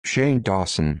Shane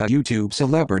Dawson, a YouTube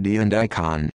celebrity and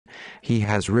icon. He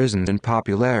has risen in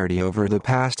popularity over the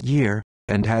past year,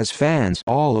 and has fans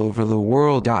all over the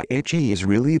world. He is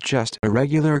really just a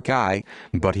regular guy,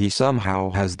 but he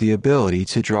somehow has the ability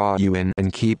to draw you in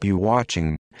and keep you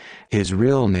watching. His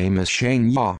real name is Shane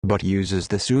Yaw, but uses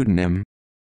the pseudonym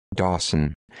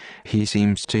Dawson. He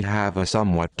seems to have a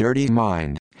somewhat dirty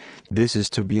mind. This is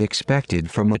to be expected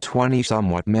from a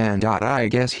 20-somewhat man. I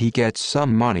guess he gets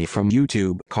some money from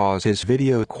YouTube cause his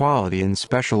video quality and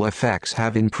special effects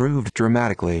have improved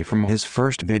dramatically from his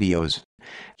first videos.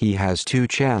 He has 2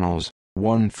 channels,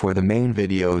 one for the main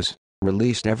videos,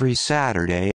 released every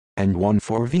Saturday, and one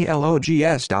for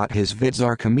vlogs. His vids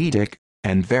are comedic,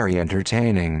 and very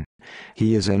entertaining.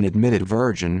 He is an admitted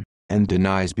virgin, and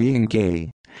denies being gay.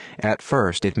 At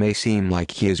first it may seem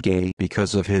like he is gay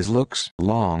because of his looks,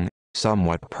 long,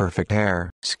 somewhat perfect hair,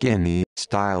 skinny,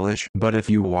 stylish, but if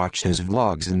you watch his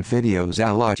vlogs and videos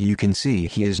a lot you can see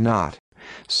he is not.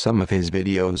 Some of his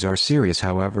videos are serious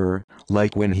however,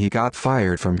 like when he got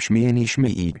fired from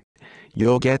shmeag.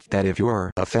 You'll get that if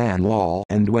you're a fan lol.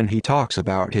 And when he talks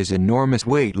about his enormous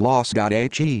weight loss.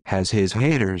 He has his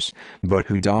haters, but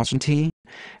who doesn't he?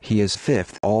 He is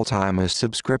 5th all-time as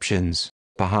subscriptions,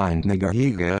 behind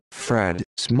Nigahiga, Fred,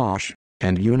 Smosh,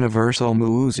 and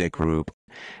universalmusicgroup.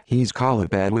 He's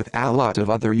collabed with a lot of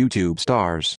other YouTube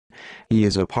stars. He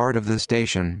is a part of the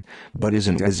station, but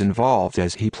isn't as involved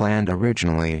as he planned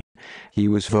originally. He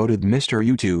was voted Mr.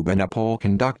 YouTube in a poll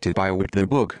conducted by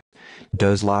whatthebuck,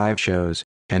 does live shows,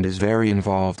 and is very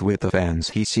involved with the fans.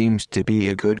 He seems to be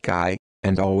a good guy,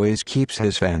 and always keeps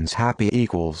his fans happy.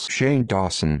 Shane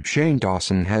Dawson. Shane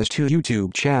Dawson has 2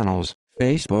 YouTube channels,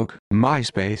 Facebook,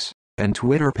 MySpace, and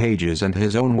Twitter pages and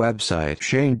his own website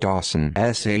Shane Dawson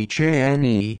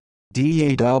shmeany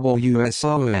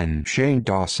Dawson. Shane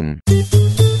Dawson.